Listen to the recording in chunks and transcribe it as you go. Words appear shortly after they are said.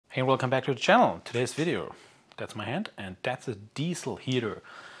Hey, welcome back to the channel. Today's video, that's my hand, and that's a diesel heater.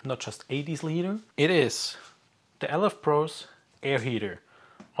 Not just a diesel heater, it is the LF Pro's air heater,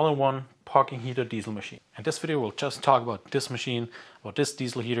 all-in-one parking heater diesel machine. And this video will just talk about this machine, about this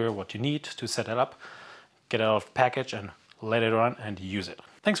diesel heater, what you need to set it up, get it out of the package and let it run and use it.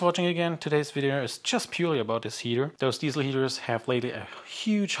 Thanks for watching again. Today's video is just purely about this heater. Those diesel heaters have lately a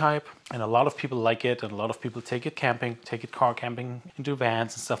huge hype and a lot of people like it, and a lot of people take it camping, take it car camping, into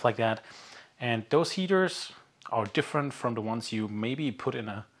vans and stuff like that. And those heaters are different from the ones you maybe put in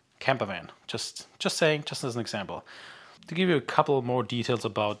a camper van. Just saying, just as an example. To give you a couple more details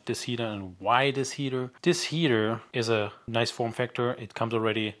about this heater and why this heater. This heater is a nice form factor. It comes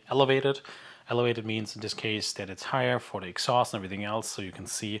already elevated. Elevated means in this case that it's higher for the exhaust and everything else, so you can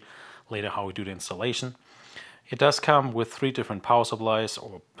see later how we do the installation. It does come with 3 different power supplies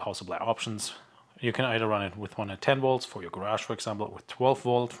or power supply options. You can either run it with one at 10 volts for your garage, for example, with 12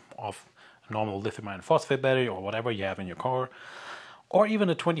 volt of a normal lithium iron phosphate battery or whatever you have in your car, or even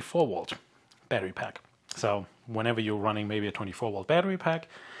a 24 volt battery pack. So whenever you're running maybe a 24 volt battery pack,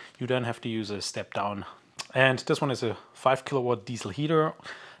 you then have to use a step down. And this one is a 5 kilowatt diesel heater.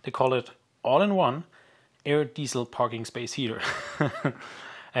 They call it all-in-one air diesel parking space heater.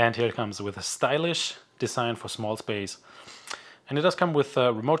 And here it comes with a stylish design for small space. And it does come with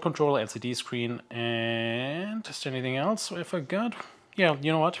a remote control, LCD screen, and is there anything else I forgot? Yeah,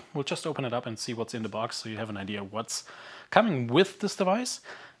 you know what? We'll just open it up and see what's in the box so you have an idea what's coming with this device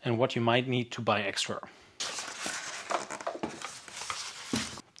and what you might need to buy extra.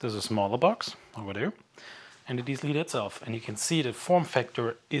 There's a smaller box over there, and the diesel heater itself, and you can see the form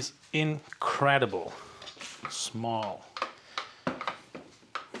factor is incredible. Small.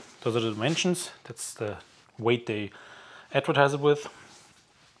 Those are the dimensions. That's the weight they advertise it with.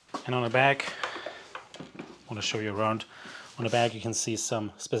 And on the back, I want to show you around. On the back you can see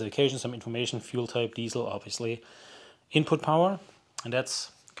some specifications, some information, fuel type, diesel obviously, input power, and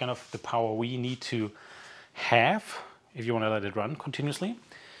that's kind of the power we need to have if you want to let it run continuously.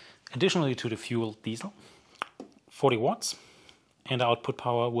 Additionally to the fuel diesel, 40 watts, and the output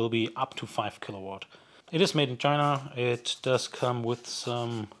power will be up to 5 kilowatt. It is made in China. It does come with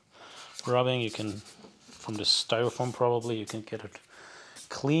some rubbing. You can, from the styrofoam probably, you can get it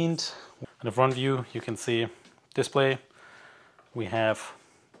cleaned. In the front view you can see display. We have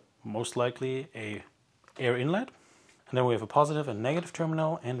most likely a air inlet, and then we have a positive and negative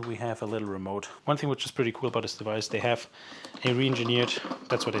terminal, and we have a little remote. One thing which is pretty cool about this device, they have a re-engineered,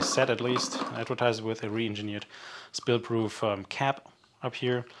 that's what they said at least, advertised with a re-engineered spill-proof cap up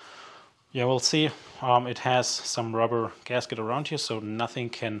here. Yeah, we'll see. It has some rubber gasket around here, so nothing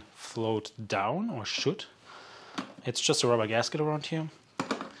can float down, or should. It's just a rubber gasket around here.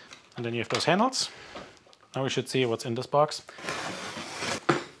 And then you have those handles. Now we should see what's in this box.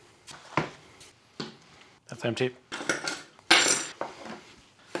 That's empty.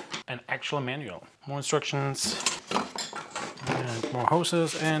 An actual manual. More instructions, and more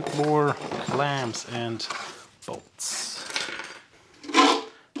hoses, and more clamps and bolts.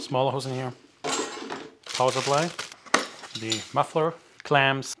 Smaller hose in here. Power supply, the muffler,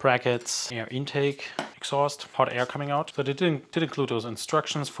 clamps, brackets, air intake, exhaust, hot air coming out. So they did include those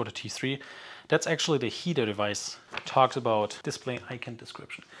instructions for the T3. That's actually the heater device. It talks about display icon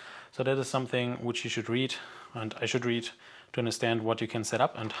description. So that is something which you should read, and I should read, to understand what you can set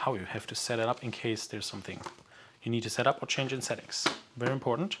up and how you have to set it up in case there's something you need to set up or change in settings. Very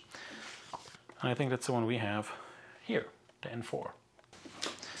important. And I think that's the one we have here, the N4.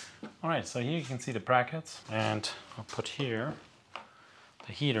 Alright, so here you can see the brackets, and I'll put here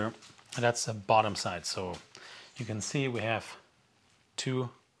the heater, and that's the bottom side. So you can see we have 2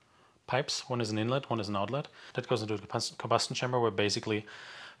 pipes. One is an inlet, one is an outlet. That goes into the combustion chamber where basically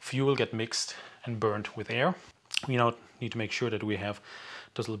fuel get mixed and burnt with air. We now need to make sure that we have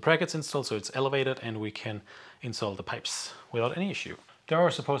those little brackets installed so it's elevated and we can install the pipes without any issue. There are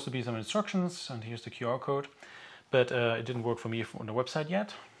supposed to be some instructions, and here's the QR code, but it didn't work for me on the website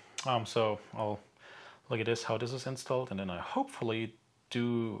yet. So I'll look at this, how this is installed, and then I hopefully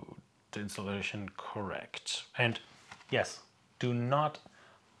do the installation correct. And yes, do not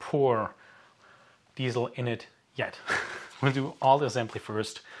pour diesel in it yet. We'll do all the assembly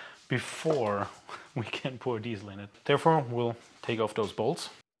first before we can pour diesel in it. Therefore, we'll take off those bolts.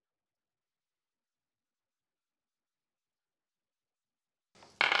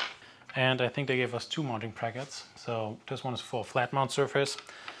 And I think they gave us 2 mounting brackets. So this one is for a flat mount surface.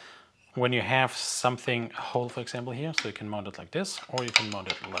 When you have something, a hole for example here, so you can mount it like this, or you can mount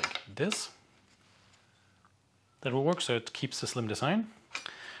it like this. That will work, so it keeps the slim design.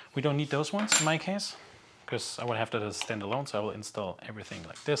 We don't need those ones in my case, because I would have that as standalone, so I will install everything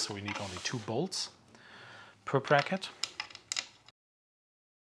like this. So we need only 2 bolts per bracket.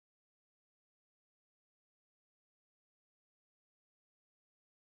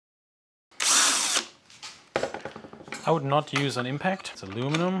 I would not use an impact. It's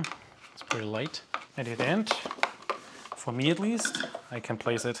aluminum, it's pretty light. At the end, for me at least, I can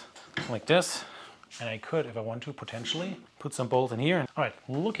place it like this. And I could, if I want to, potentially put some bolt in here. All right,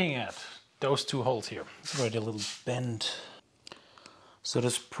 looking at those 2 holes here, it's already a little bent. So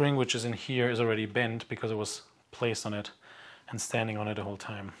the spring which is in here is already bent because it was placed on it and standing on it the whole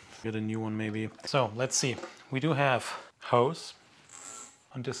time. Get a new one maybe. So let's see. We do have hose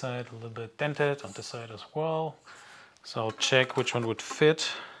on this side, a little bit dented, on this side as well. So I'll check which one would fit.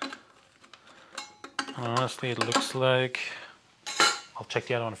 And honestly, it looks like I'll check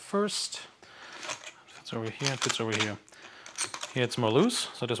the other one first. It fits over here, it fits over here. Here it's more loose,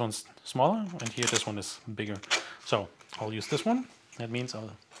 so this one's smaller, and here this one is bigger. So I'll use this one. That means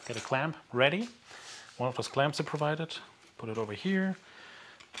I'll get a clamp ready. One of those clamps are provided. Put it over here,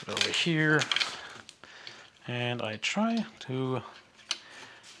 put it over here, and I try to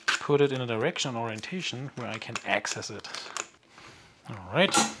put it in a direction orientation where I can access it. All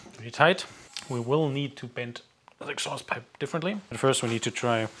right, pretty tight. We will need to bend the exhaust pipe differently. But first we need to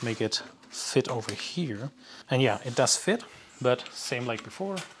try make it fit over here. And yeah, it does fit, but same like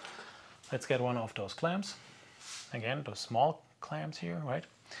before. Let's get one of those clamps. Again, those small clamps here, right?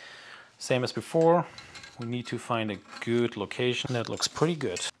 Same as before. We need to find a good location that looks pretty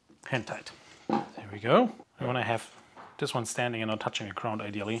good. Hand tight. There we go. We want to have this one standing and not touching the ground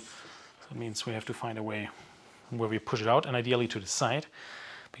ideally. So it means we have to find a way where we push it out, and ideally to the side,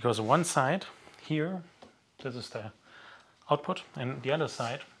 because one side here, this is the output, and the other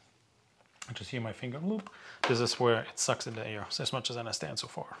side, just here my finger loop, this is where it sucks in the air, so as much as I understand so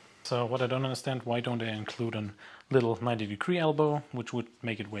far. So what I don't understand, why don't they include a little 90-degree elbow, which would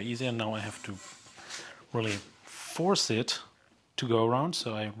make it way easier. Now I have to really force it to go around,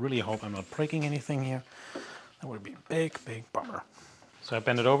 so I really hope I'm not breaking anything here. That would be a big, big bummer. So I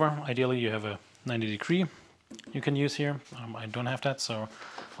bend it over. Ideally you have a 90-degree you can use here. I don't have that, so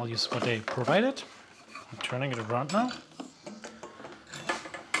I'll use what they provided. I'm turning it around now,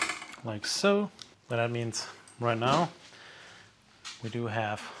 like so. But that means right now we do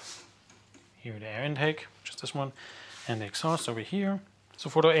have here the air intake, which is this one, and the exhaust over here. So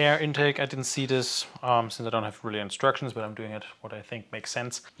for the air intake, I didn't see this since I don't have really instructions, but I'm doing it what I think makes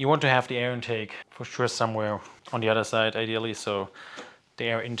sense. You want to have the air intake for sure somewhere on the other side, ideally. So the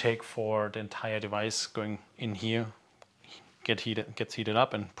air intake for the entire device going in here gets heated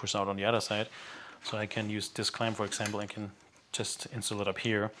up and pushed out on the other side. So I can use this clamp, for example, I can just install it up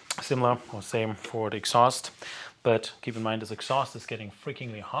here. Similar or same for the exhaust, but keep in mind this exhaust is getting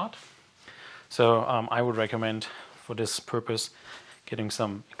freakingly hot. So I would recommend for this purpose getting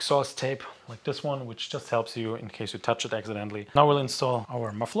some exhaust tape like this one, which just helps you in case you touch it accidentally. Now we'll install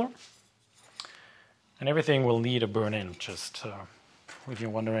our muffler, and everything will need a burn-in, just if you're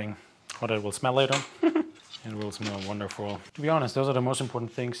wondering how that will smell later. It will smell wonderful. To be honest, those are the most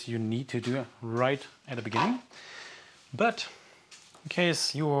important things you need to do right at the beginning. But in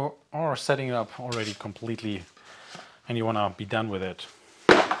case you are setting it up already completely and you want to be done with it,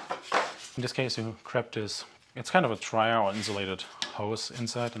 in this case you grab this. It's kind of a tri or insulated hose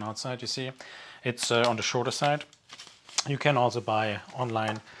inside and outside, you see. It's on the shorter side. You can also buy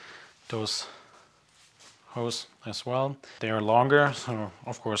online those hose as well. They are longer, so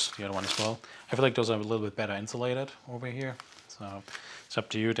of course the other one as well. I feel like those are a little bit better insulated over here. So it's up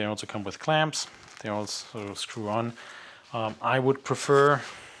to you. They also come with clamps. They also screw on. I would prefer,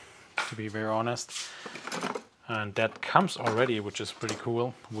 to be very honest, and that comes already, which is pretty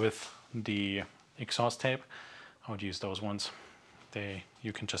cool, with the exhaust tape. I would use those ones.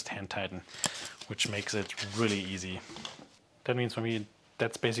 You can just hand tighten, which makes it really easy. That means for me,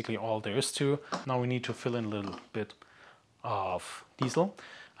 that's basically all there is to. Now we need to fill in a little bit of diesel.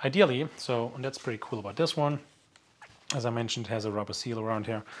 Ideally, and that's pretty cool about this one. As I mentioned, it has a rubber seal around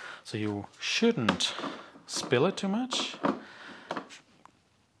here, so you shouldn't spill it too much.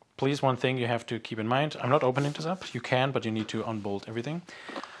 Please, one thing you have to keep in mind, I'm not opening this up. You can, but you need to unbolt everything.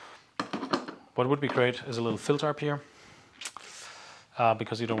 What would be great is a little filter up here,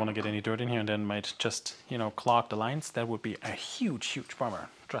 because you don't want to get any dirt in here and then might just, clog the lines. That would be a huge, huge bummer,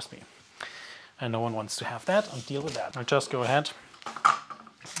 trust me. And no one wants to have that and deal with that. I'll just go ahead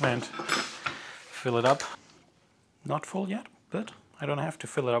and fill it up. Not full yet, but I don't have to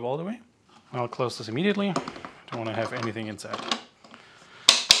fill it up all the way. I'll close this immediately. Don't want to have anything inside.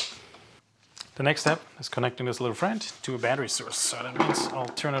 The next step is connecting this little friend to a battery source. So that means I'll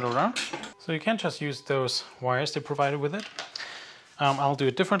turn it around. So you can't just use those wires they provided with it. I'll do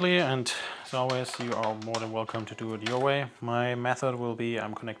it differently, and as always, you are more than welcome to do it your way. My method will be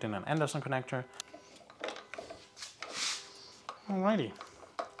I'm connecting an Anderson connector. Alrighty.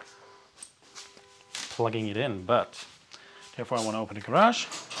 Plugging it in, but therefore I want to open the garage.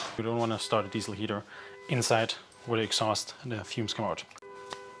 We don't want to start a diesel heater inside where the exhaust and the fumes come out.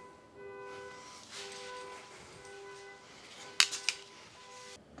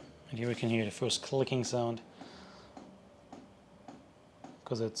 And here we can hear the first clicking sound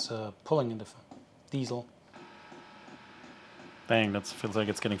because it's pulling in the diesel. Dang, that feels like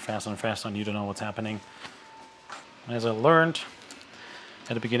it's getting faster and faster and you don't know what's happening. As I learned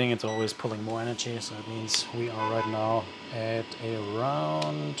at the beginning, it's always pulling more energy, so it means we are right now at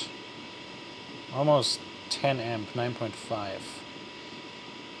around almost 10 amp, 9.5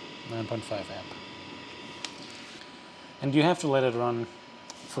 amp. And you have to let it run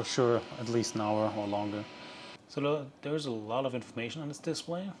for sure at least an hour or longer. So there's a lot of information on this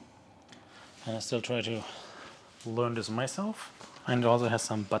display, and I still try to learn this myself. And it also has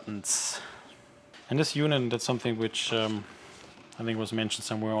some buttons. And this unit, that's something which I think was mentioned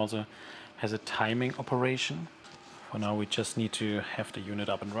somewhere, also has a timing operation. For now we just need to have the unit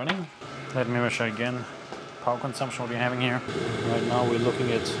up and running. Let me measure again power consumption what we're having here. Right now we're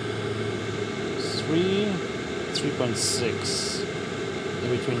looking at 3.6.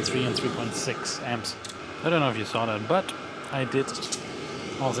 Between 3 and 3.6 amps. I don't know if you saw that, but I did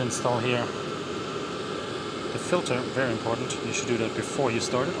also install here the filter, very important. You should do that before you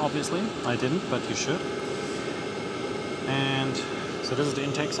start it, obviously. I didn't, but you should. And so this is the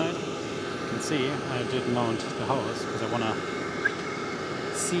intake side. You can see I did mount the hose because I want to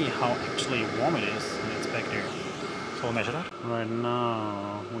see how actually warm it is, and it's back there. So we'll measure that. Right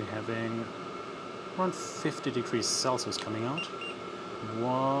now we're having around 50 degrees Celsius coming out.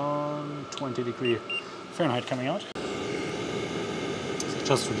 120 degree Fahrenheit coming out. So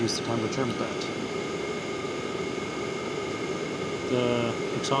just reduce the temperature, but the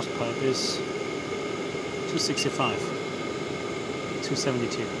exhaust pipe is 265,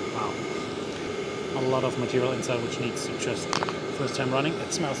 272. Wow. A lot of material inside which needs to just first time running.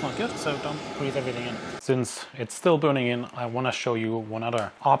 It smells not good, so don't breathe everything in. Since it's still burning in, I want to show you one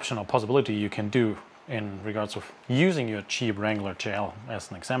other option or possibility you can do in regards of using your Jeep Wrangler JL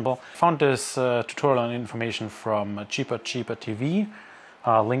as an example. I found this tutorial and information from Cheaper TV,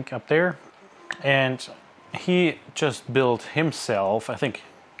 link up there, and he just built himself, I think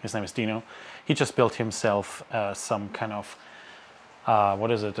his name is Dino, he just built himself some kind of,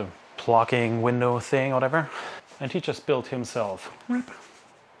 what is it, a plugging window thing, whatever, and he just built himself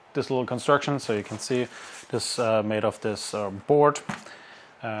this little construction. So you can see this made of this board,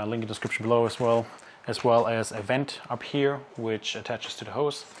 link in the description below as well as a vent up here which attaches to the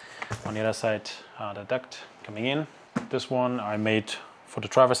hose. On the other side, the duct coming in. This one I made for the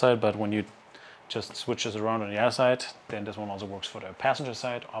driver's side, but when you just switch this around on the other side, then this one also works for the passenger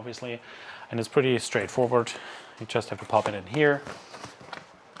side, obviously. And it's pretty straightforward. You just have to pop it in here,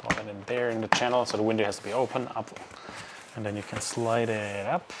 pop it in there in the channel, so the window has to be open up, and then you can slide it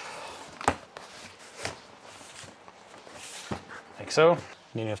up like so.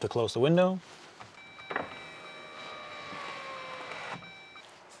 Then you have to close the window.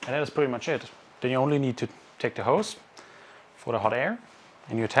 And that is pretty much it. Then you only need to take the hose for the hot air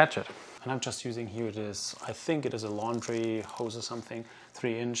and you attach it. And I'm just using here this, I think it is a laundry hose or something,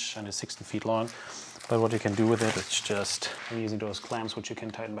 3-inch and it's 16 feet long. But what you can do with it, it's just, I'm using those clamps which you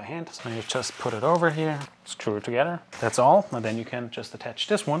can tighten by hand. So you just put it over here, screw it together, that's all. And then you can just attach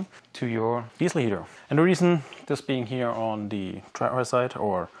this one to your diesel heater. And the reason this being here on the driver's side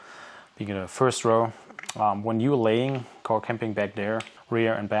or being in the first row, when you're laying car camping back there,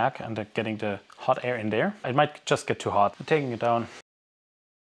 rear and back, and getting the hot air in there, it might just get too hot. Taking it down.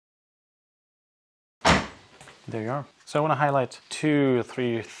 There you are. So I want to highlight 2 or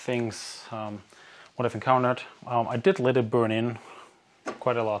 3 things what I've encountered. I did let it burn in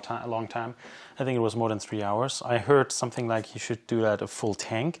quite a long time. I think it was more than 3 hours. I heard something like you should do that a full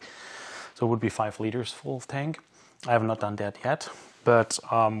tank. So it would be 5 liters full tank. I have not done that yet. But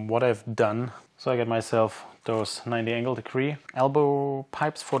what I've done, so I got myself those 90 angle degree elbow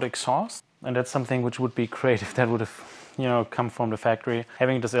pipes for the exhaust. And that's something which would be great if that would have, you know, come from the factory.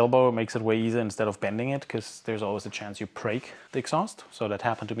 Having this elbow makes it way easier instead of bending it, because there's always a chance you break the exhaust. So that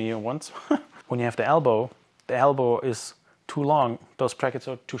happened to me once. When you have the elbow is too long, those brackets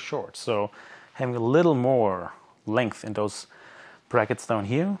are too short. So having a little more length in those brackets down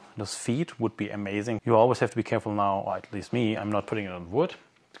here, those feet, would be amazing. You always have to be careful now, or at least me, I'm not putting it on wood,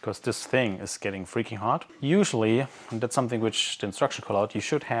 because this thing is getting freaking hot. Usually, and that's something which the instruction call out, you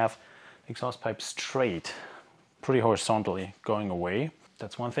should have the exhaust pipe straight, pretty horizontally going away.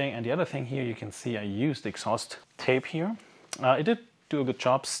 That's one thing. And the other thing here, you can see I used exhaust tape here. It did do a good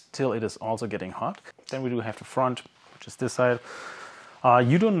job, still it is also getting hot. Then we do have the front, which is this side.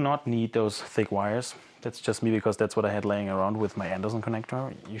 You do not need those thick wires. That's just me because that's what I had laying around with my Anderson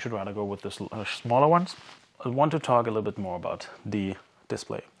connector. You should rather go with the smaller ones. I want to talk a little bit more about the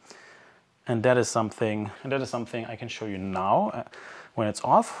display. And that is something I can show you now when it's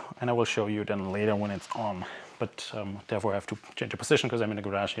off, and I will show you then later when it's on. But therefore I have to change the position because I'm in the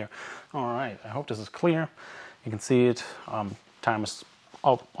garage here. All right, I hope this is clear. You can see it. Time is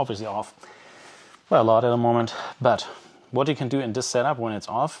obviously off by a lot at the moment. But what you can do in this setup when it's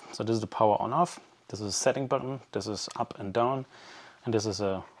off, so this is the power on off. This is a setting button. This is up and down. And this is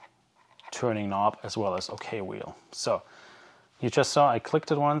a turning knob as well as OK wheel. So you just saw I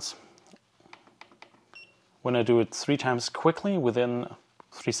clicked it once. When I do it 3 times quickly within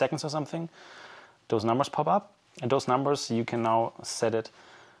 3 seconds or something, those numbers pop up, and those numbers you can now set it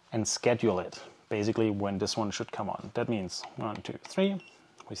and schedule it basically when this one should come on. That means 1, 2, 3.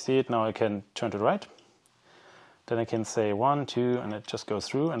 We see it now. I can turn to the right, then I can say 1, 2, and it just goes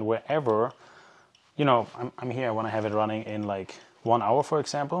through. And wherever, you know, I'm here, I want to have it running in like 1 hour, for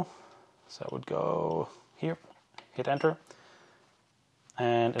example. So I would go here, hit enter,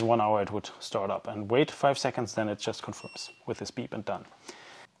 and in 1 hour it would start up, and wait 5 seconds, then it just confirms with this beep and done.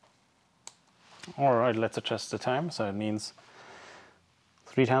 All right, let's adjust the time. So it means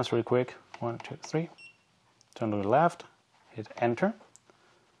 3 times really quick. 1, 2, 3. Turn to the left, hit enter.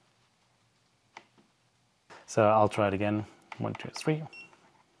 So I'll try it again. 1, 2, 3.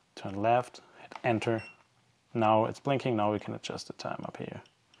 Turn left, hit enter. Now it's blinking. Now we can adjust the time up here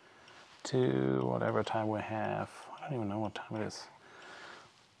to whatever time we have. I don't even know what time it is.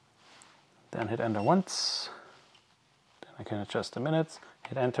 Then hit enter once. Then I can adjust the minutes.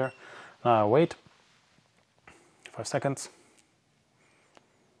 Hit enter. Now I wait 5 seconds.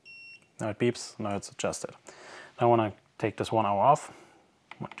 Now it beeps. Now it's adjusted. Now when I take this 1 hour off,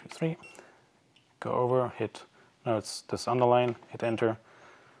 1, 2, 3, go over, hit. Now it's this underline. Hit enter.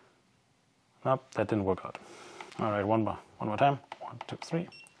 Nope, that didn't work out. All right, one more time. 1, 2, 3.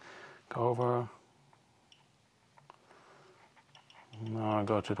 Go over. Now I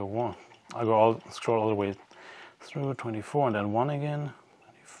go to the 1. I go scroll all the way through 24 and then 1 again.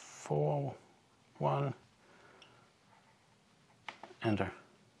 24, 1. Enter.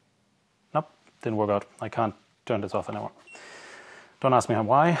 Nope, didn't work out. I can't turn this off anymore. Don't ask me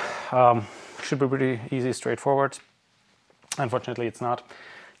why. Should be pretty easy, straightforward. Unfortunately, it's not.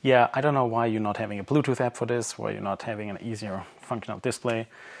 Yeah, I don't know why you're not having a Bluetooth app for this, why you're not having an easier functional display.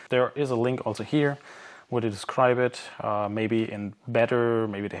 There is a link also here where they describe it, maybe in better,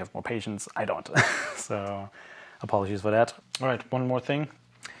 maybe they have more patience, I don't. So apologies for that. All right, one more thing.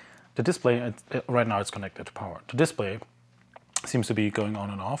 The display, right now it's connected to power. The display seems to be going on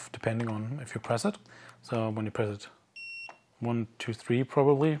and off depending on if you press it. So when you press it 1, 2, 3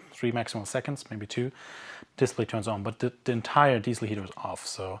 probably, 3 maximum seconds, maybe 2, display turns on, but the entire diesel heater is off.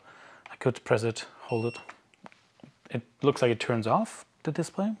 So I could press it, hold it. It looks like it turns off the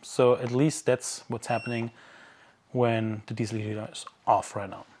display. So at least that's what's happening when the diesel heater is off right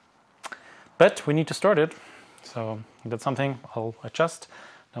now. But we need to start it. So that's something I'll adjust,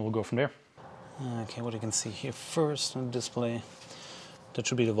 and we'll go from there. Okay, what you can see here first on the display, that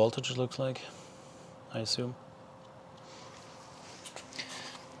should be the voltage it looks like, I assume.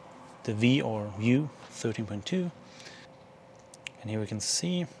 The V or U, 13.2. And here we can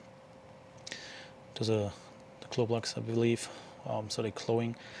see those are the glow plugs, I believe. So they're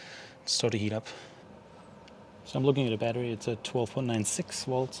glowing, start to heat up. So I'm looking at the battery, it's at 12.96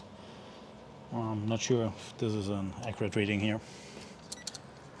 volts. I'm not sure if this is an accurate reading here,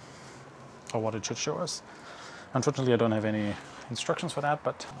 or what it should show us. Unfortunately, I don't have any instructions for that,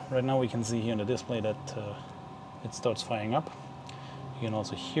 but right now we can see here on the display that it starts firing up. You can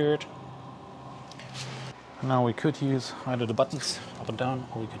also hear it. Now we could use either the buttons up and down,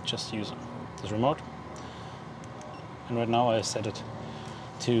 or we could just use this remote. And right now I set it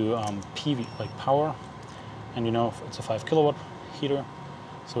to PV, like power, and you know it's a 5 kilowatt heater,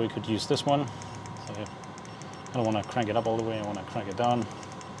 so we could use this one. So I don't want to crank it up all the way, I want to crank it down.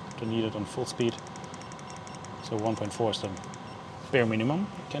 Don't need it on full speed. So 1.4 is the bare minimum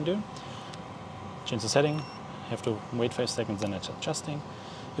you can do. Change the setting, have to wait 5 seconds and it's adjusting.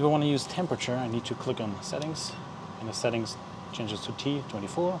 If I want to use temperature, I need to click on settings, and the settings changes to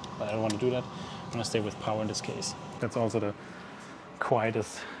T24, but I don't want to do that. I'm going to stay with power in this case. That's also the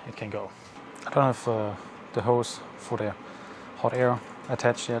quietest it can go. I don't have the hose for the hot air,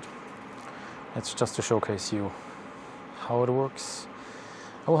 attached yet. It's just to showcase you how it works.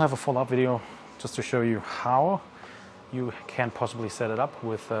 I will have a follow-up video just to show you how you can possibly set it up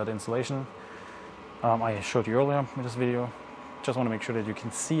with the installation I showed you earlier in this video. Just want to make sure that you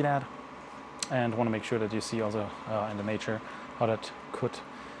can see that, and want to make sure that you see also in the nature how that could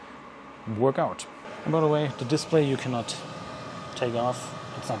work out. And by the way, the display you cannot take off.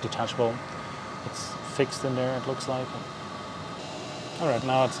 It's not detachable. It's fixed in there, it looks like. Alright,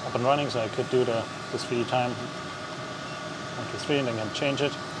 now it's up and running, so I could do this 3D time 1, 2, 3, and then I can change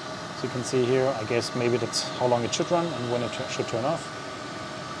it. So you can see here, I guess maybe that's how long it should run and when it should turn off.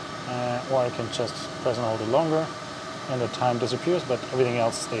 Or I can just press and hold it longer and the time disappears, but everything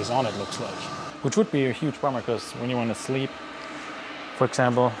else stays on, it looks like. Which would be a huge bummer, because when you want to sleep, for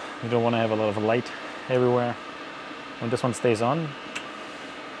example, you don't want to have a lot of light everywhere. When this one stays on,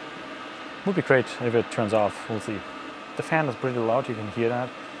 would be great if it turns off. We'll see. The fan is pretty loud, you can hear that,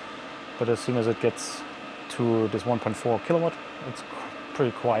 but as soon as it gets to this 1.4 kilowatt, it's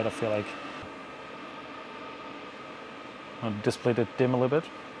pretty quiet, I feel like. I'll display it dim a little bit.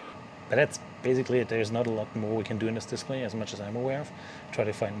 But that's basically it. There's not a lot more we can do in this display, as much as I'm aware of. Try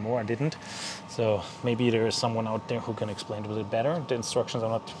to find more, I didn't. So maybe there is someone out there who can explain it a little better. The instructions are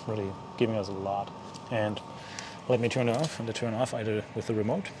not really giving us a lot. And let me turn it off, and the turn off I do with the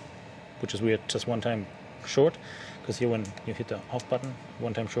remote, which is weird, just one time short, because here when you hit the off button,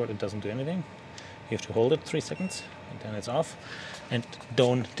 one time short, it doesn't do anything. You have to hold it 3 seconds, and then it's off. And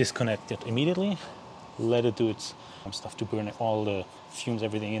don't disconnect it immediately. Let it do its stuff to burn all the fumes,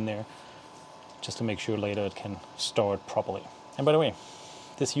 everything in there, just to make sure later it can store it properly. And by the way,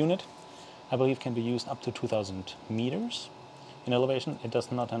 this unit, I believe, can be used up to 2,000 meters in elevation. It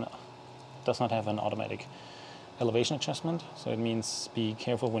does not have an automatic elevation adjustment, so it means be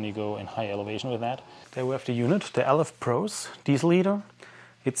careful when you go in high elevation with that. There we have the unit, the LF Pros diesel heater.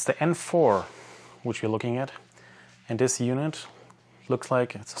 It's the N4 which you're looking at, and this unit looks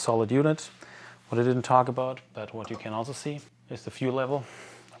like it's a solid unit. What I didn't talk about, but what you can also see, is the fuel level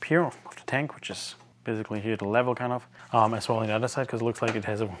up here of the tank, which is basically here the level kind of, as well on the other side, because it looks like it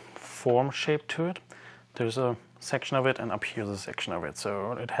has a form shape to it. There's a section of it, and up here's a section of it,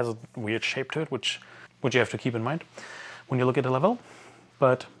 so it has a weird shape to it, which you have to keep in mind when you look at the level.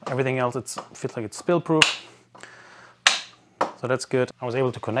 But everything else, it feels like it's spill-proof, so that's good. I was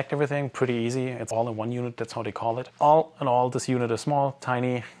able to connect everything pretty easy. It's all in one unit, that's how they call it. All in all, this unit is small,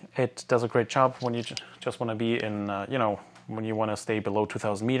 tiny. It does a great job when you just want to be in, when you want to stay below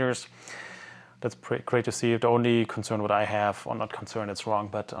 2,000 meters. That's great to see. The only concern what I have, or not concern, it's wrong,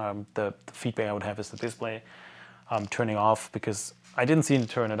 but the feedback I would have is the display turning off, because I didn't see it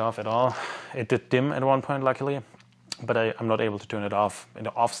turn it off at all. It did dim at one point, luckily, but I'm not able to turn it off. In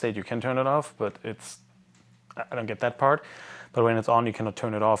the off state, you can turn it off, but I don't get that part. But when it's on, you cannot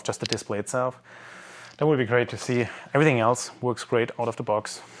turn it off, just the display itself. That would be great to see. Everything else works great out of the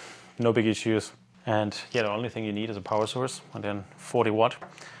box. No big issues. And yeah, the only thing you need is a power source, and then 40 watt,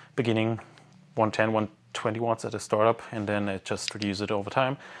 beginning 110, 120 watts at the startup, and then it just reduces it over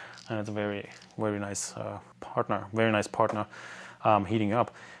time. And it's a very, very nice partner, heating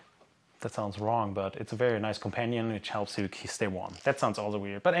up. That sounds wrong, but it's a very nice companion which helps you stay warm. That sounds also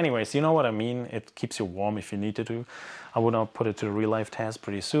weird, but anyways, you know what I mean. It keeps you warm if you need to do. I will now put it to the real life test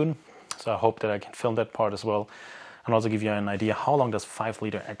pretty soon, so I hope that I can film that part as well, and also give you an idea how long does 5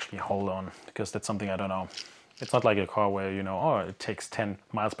 liter actually hold on, because that's something I don't know. It's not like a car where you know, oh, it takes 10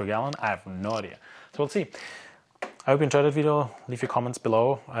 miles per gallon. I have no idea. So we'll see. I hope you enjoyed that video. Leave your comments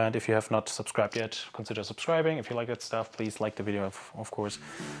below, and if you have not subscribed yet, consider subscribing. If you like that stuff, please like the video, of course,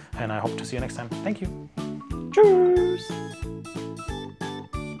 and I hope to see you next time. Thank you. Cheers!